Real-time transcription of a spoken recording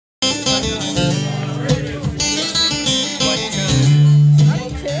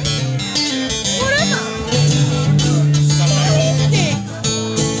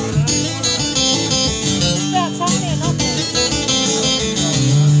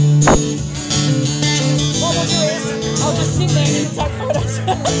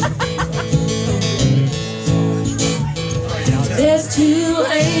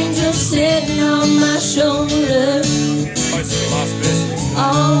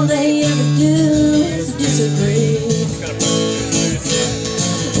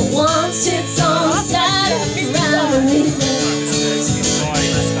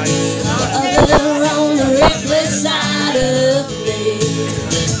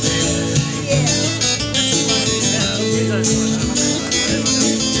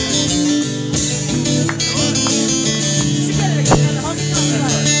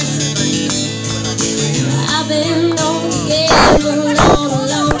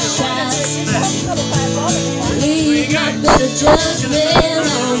judgment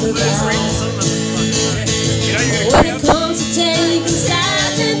on the ground. When it comes to taking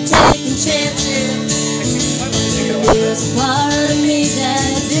sides and taking chances, there's a part of me that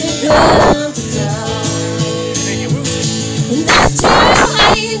didn't come to talk. And there's two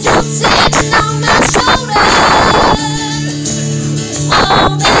angels sitting on my shoulder.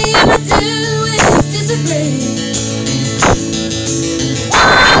 All they ever do is disagree.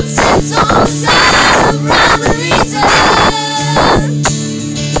 One sits on the side of reason,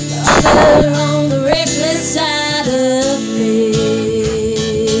 the other on the reckless side of me.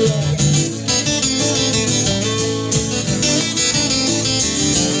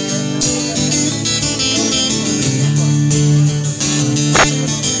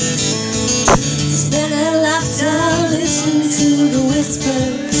 Spend a lifetime listening to the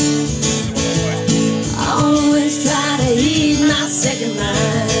whispers. I always try to heed my second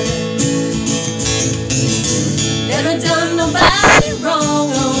mind. Never done nobody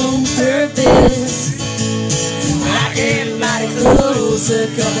wrong on purpose. I get mighty close a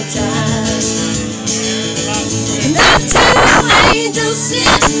couple times. And there's two angels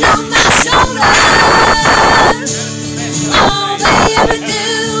sitting on my shoulders. All they ever do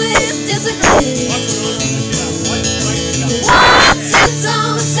is disagree. One sits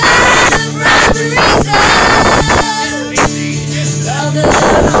on the side of right reason, the other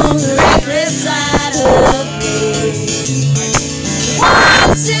on the reckless side.